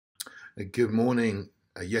Good morning.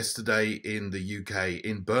 Yesterday in the UK,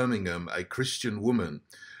 in Birmingham, a Christian woman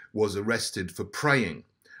was arrested for praying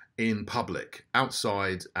in public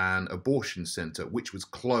outside an abortion centre which was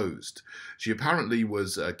closed. She apparently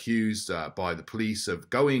was accused by the police of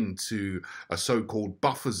going to a so-called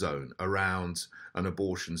buffer zone around an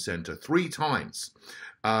abortion centre 3 times,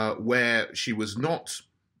 where she was not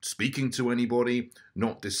speaking to anybody,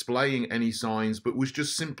 not displaying any signs, but was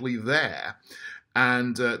just simply there.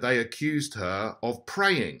 And they accused her of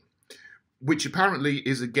praying, which apparently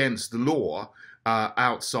is against the law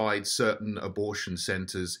outside certain abortion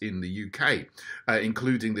centres in the UK,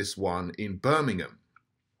 including this one in Birmingham.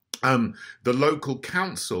 The local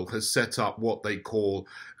council has set up what they call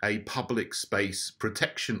a public space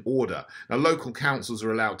protection order. Now, local councils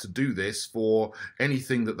are allowed to do this for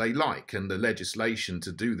anything that they like, and the legislation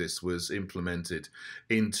to do this was implemented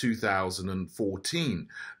in 2014.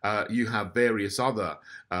 You have various other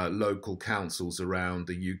local councils around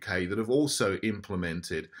the UK that have also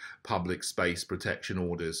implemented public space protection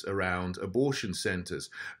orders around abortion centres.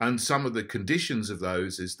 And some of the conditions of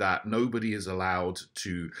those is that nobody is allowed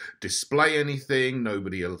to display anything,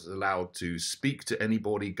 nobody is allowed to speak to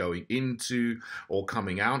anybody going into or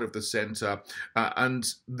coming out of the centre,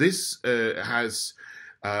 and this has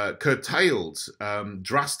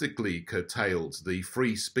drastically curtailed the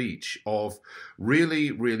free speech of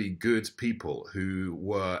really good people who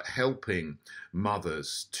were helping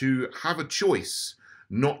mothers to have a choice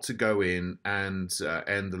not to go in and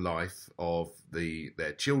end the life of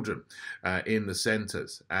their children in the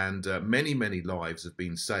centres. And many lives have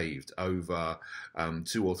been saved over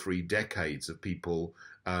 2 or 3 decades of people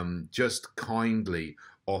just kindly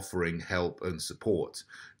offering help and support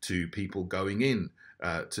to people going in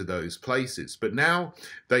to those places. But now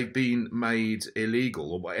they've been made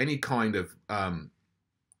illegal, or any kind of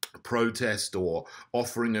protest or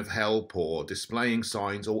offering of help or displaying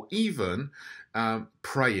signs or even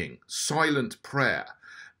praying. Silent prayer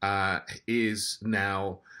is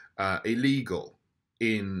now illegal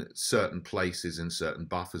in certain places, in certain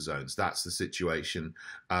buffer zones. That's the situation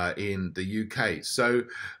in the UK. So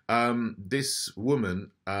this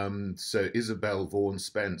woman, so Isabel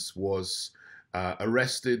Vaughan-Spruce, was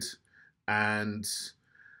arrested and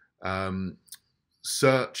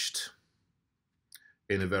searched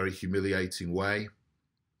in a very humiliating way,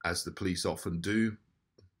 as the police often do.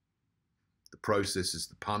 The process is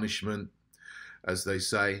the punishment, as they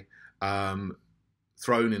say. Thrown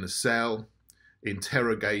in a cell,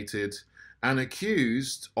 interrogated, and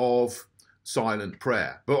accused of silent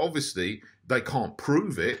prayer. But obviously they can't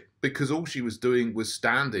prove it, because all she was doing was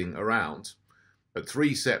standing around at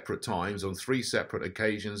 3 separate times on 3 separate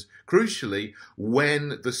occasions, crucially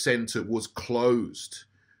when the centre was closed,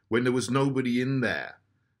 when there was nobody in there.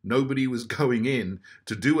 Nobody was going in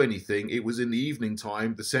to do anything. It was in the evening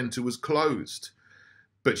time. The centre was closed.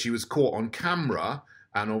 But she was caught on camera,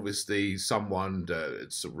 and obviously someone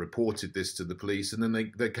reported this to the police, and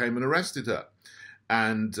then they came and arrested her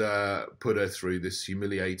and put her through this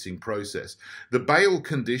humiliating process. The bail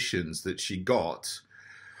conditions that she got,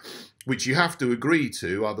 which you have to agree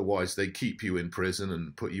to, otherwise they keep you in prison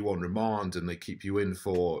and put you on remand, and they keep you in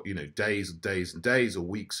for, days and days and days, or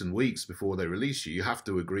weeks and weeks before they release you. You have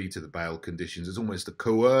to agree to the bail conditions. It's almost a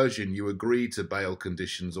coercion. You agree to bail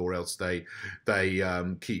conditions, or else they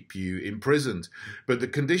keep you imprisoned. But the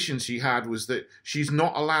condition she had was that she's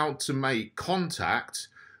not allowed to make contact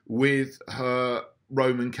with her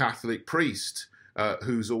Roman Catholic priest,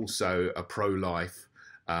 who's also a pro-life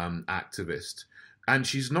activist. And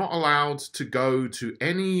she's not allowed to go to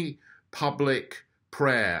any public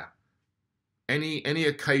prayer, any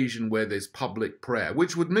occasion where there's public prayer,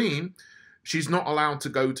 which would mean she's not allowed to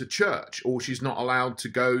go to church, or she's not allowed to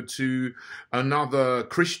go to another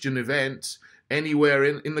Christian event anywhere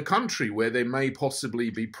in the country where there may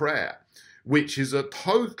possibly be prayer, which is a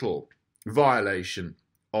total violation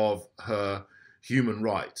of her human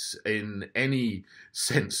rights in any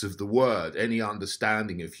sense of the word, any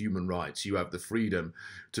understanding of human rights. You have the freedom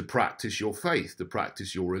to practice your faith, to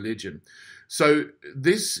practice your religion. So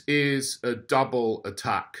this is a double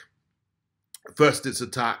attack. First, it's an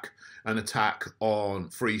attack on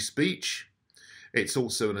free speech. It's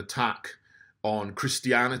also an attack on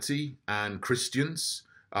Christianity and Christians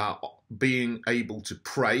being able to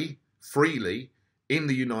pray freely in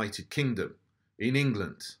the United Kingdom, in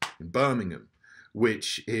England, in Birmingham,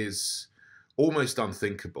 which is almost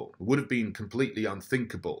unthinkable. It would have been completely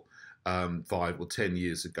unthinkable 5 or 10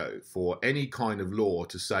 years ago for any kind of law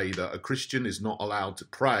to say that a Christian is not allowed to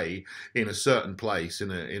pray in a certain place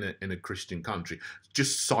in a Christian country.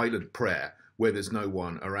 Just silent prayer where there's no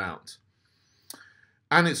one around.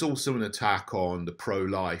 And it's also an attack on the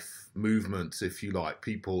pro-life movement, if you like,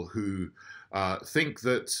 people who think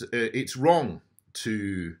that it's wrong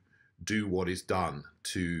to do what is done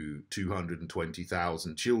to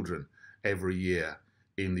 220,000 children every year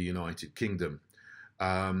in the United Kingdom.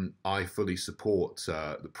 I fully support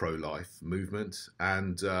the pro-life movement,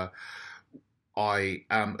 and I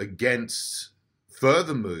am against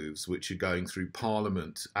further moves which are going through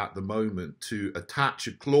Parliament at the moment to attach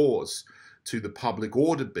a clause to the Public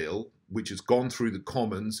Order Bill, which has gone through the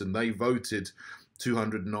Commons, and they voted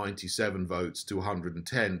 297 votes to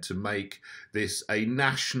 110 to make this a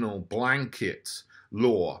national blanket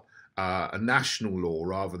law, a national law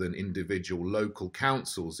rather than individual local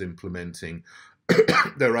councils implementing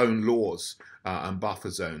their own laws and buffer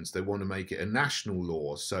zones. They want to make it a national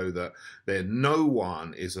law so that no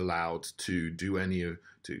one is allowed to do any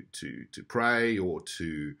to pray or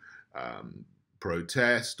to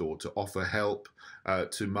protest or to offer help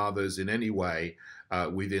to mothers in any way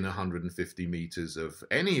within 150 metres of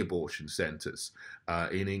any abortion centres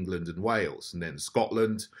in England and Wales. And then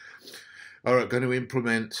Scotland are going to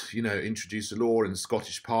introduce a law in the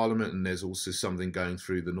Scottish Parliament, and there's also something going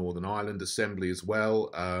through the Northern Ireland Assembly as well.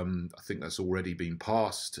 I think that's already been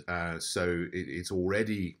passed, so it's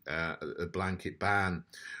already a blanket ban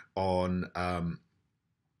on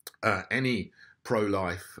any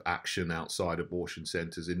pro-life action outside abortion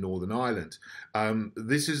centres in Northern Ireland.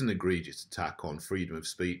 This is an egregious attack on freedom of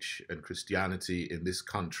speech and Christianity in this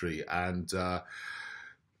country, and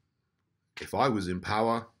if I was in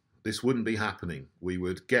power, this wouldn't be happening. We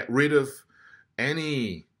would get rid of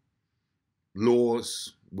any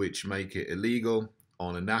laws which make it illegal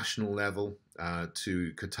on a national level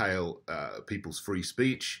to curtail people's free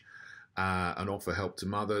speech and offer help to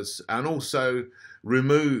mothers, and also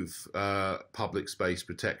remove public space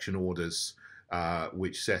protection orders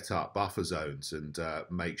which set up buffer zones and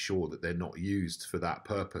make sure that they're not used for that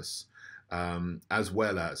purpose. As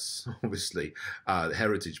well as, obviously, the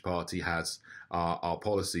Heritage Party has our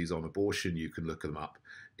policies on abortion. You can look them up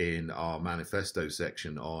in our manifesto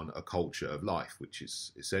section on a culture of life, which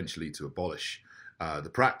is essentially to abolish the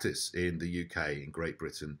practice in the UK, in Great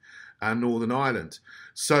Britain and Northern Ireland.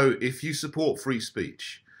 So if you support free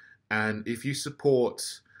speech, and if you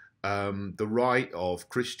support the right of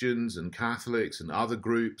Christians and Catholics and other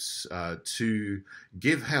groups to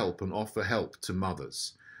give help and offer help to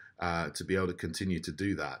mothers, to be able to continue to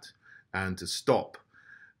do that and to stop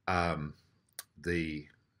the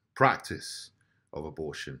practice of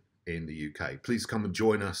abortion in the UK, please come and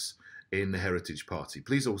join us in the Heritage Party.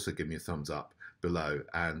 Please also give me a thumbs up below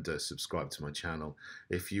and subscribe to my channel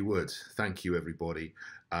if you would. Thank you, everybody.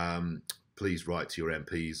 Please write to your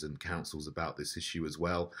MPs and councils about this issue as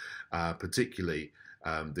well, particularly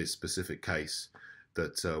this specific case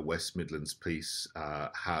that West Midlands Police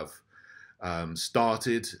have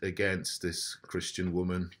started against this Christian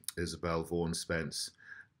woman, Isabel Vaughan-Spruce,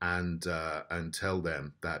 and tell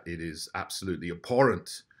them that it is absolutely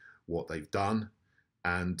abhorrent what they've done,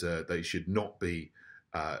 and they should not be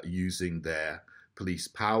using their police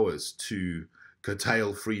powers to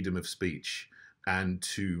curtail freedom of speech and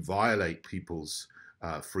to violate people's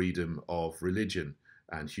freedom of religion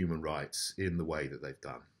and human rights in the way that they've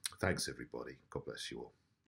done. Thanks, everybody. God bless you all.